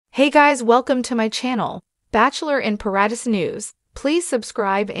Hey guys, welcome to my channel, Bachelor in Paradise News. Please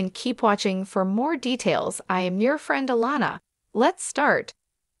subscribe and keep watching for more details. I am your friend Alana. Let's start.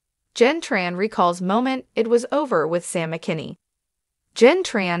 Jenn Tran recalls moment it was over with Sam McKinney. Jenn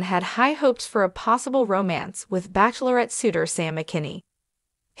Tran had high hopes for a possible romance with Bachelorette suitor Sam McKinney.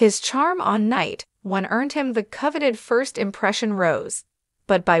 His charm on night one earned him the coveted first impression rose.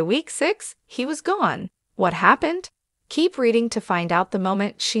 But by week 6, he was gone. What happened? Keep reading to find out the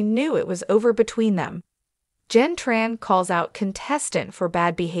moment she knew it was over between them. Jenn Tran calls out contestant for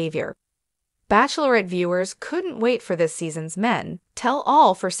bad behavior. Bachelorette viewers couldn't wait for this season's men tell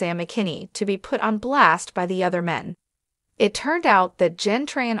all for Sam McKinney to be put on blast by the other men. It turned out that Jenn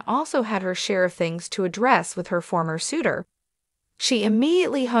Tran also had her share of things to address with her former suitor. She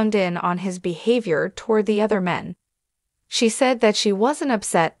immediately honed in on his behavior toward the other men. She said that she wasn't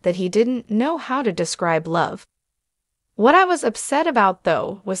upset that he didn't know how to describe love. What I was upset about,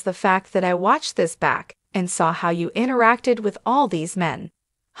 though, was the fact that I watched this back and saw how you interacted with all these men,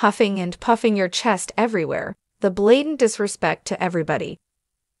 huffing and puffing your chest everywhere, the blatant disrespect to everybody.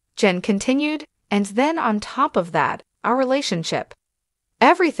 Jenn continued, and then on top of that, our relationship.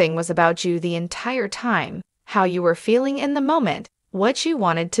 Everything was about you the entire time, how you were feeling in the moment, what you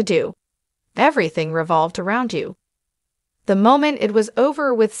wanted to do. Everything revolved around you. The moment it was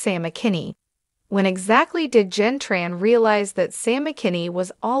over with Sam McKinney. When exactly did Jenn Tran realize that Sam McKinney was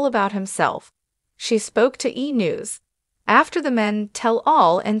all about himself? She spoke to E! News after the men tell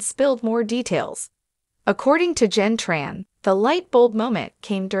all and spilled more details. According to Jenn Tran, the light bulb moment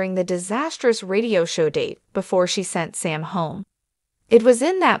came during the disastrous radio show date before she sent Sam home. It was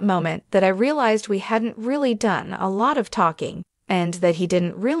in that moment that I realized we hadn't really done a lot of talking, and that he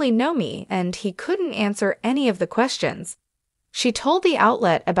didn't really know me and he couldn't answer any of the questions. She told the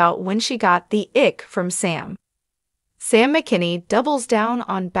outlet about when she got the ick from Sam. Sam McKinney doubles down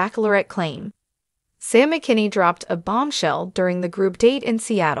on Bachelorette claim. Sam McKinney dropped a bombshell during the group date in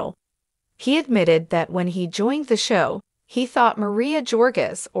Seattle. He admitted that when he joined the show, he thought Maria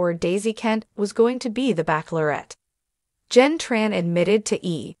Jorges or Daisy Kent was going to be the Bachelorette. Jenn Tran admitted to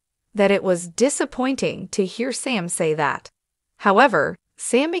E! That it was disappointing to hear Sam say that. However,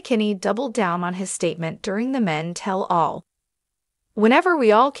 Sam McKinney doubled down on his statement during the Men Tell All. Whenever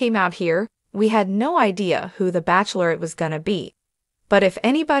we all came out here, we had no idea who the Bachelorette was gonna be. But if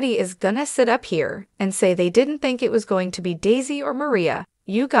anybody is gonna sit up here and say they didn't think it was going to be Daisy or Maria,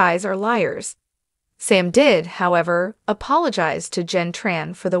 you guys are liars. Sam did, however, apologize to Jenn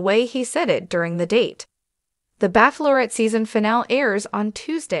Tran for the way he said it during the date. The Bachelorette season finale airs on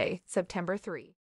Tuesday, September 3.